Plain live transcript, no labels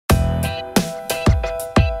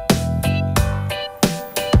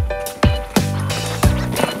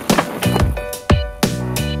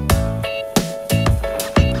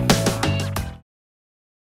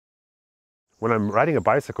When I'm riding a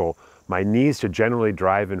bicycle, my knees should generally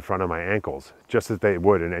drive in front of my ankles, just as they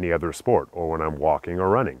would in any other sport or when I'm walking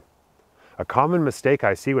or running. A common mistake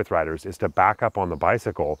I see with riders is to back up on the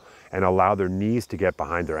bicycle and allow their knees to get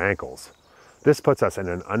behind their ankles. This puts us in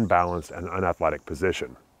an unbalanced and unathletic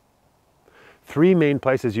position. Three main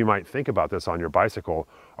places you might think about this on your bicycle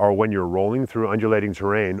are when you're rolling through undulating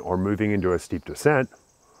terrain or moving into a steep descent,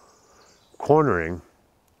 cornering,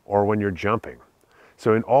 or when you're jumping.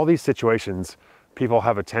 So in all these situations, people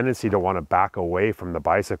have a tendency to want to back away from the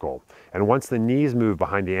bicycle. And once the knees move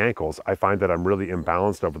behind the ankles, I find that I'm really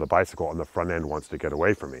imbalanced over the bicycle and the front end wants to get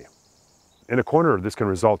away from me. In a corner, this can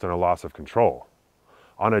result in a loss of control.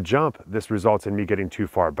 On a jump, this results in me getting too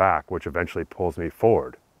far back, which eventually pulls me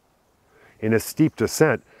forward. In a steep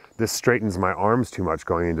descent, this straightens my arms too much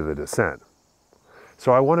going into the descent.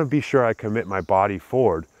 So I want to be sure I commit my body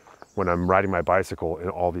forward when I'm riding my bicycle in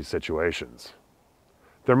all these situations.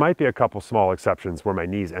 There might be a couple small exceptions where my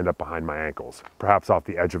knees end up behind my ankles, perhaps off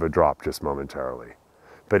the edge of a drop just momentarily.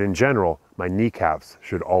 But in general, my kneecaps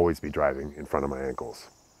should always be driving in front of my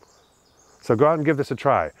ankles. So go out and give this a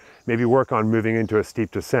try. Maybe work on moving into a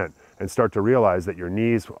steep descent and start to realize that your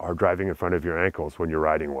knees are driving in front of your ankles when you're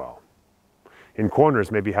riding well. In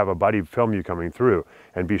corners, maybe have a buddy film you coming through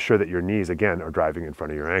and be sure that your knees, again, are driving in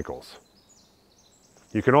front of your ankles.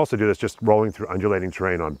 You can also do this just rolling through undulating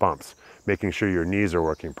terrain on bumps, making sure your knees are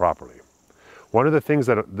working properly. One of the things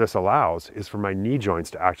that this allows is for my knee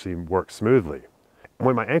joints to actually work smoothly.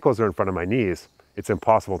 When my ankles are in front of my knees, it's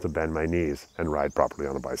impossible to bend my knees and ride properly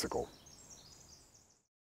on a bicycle.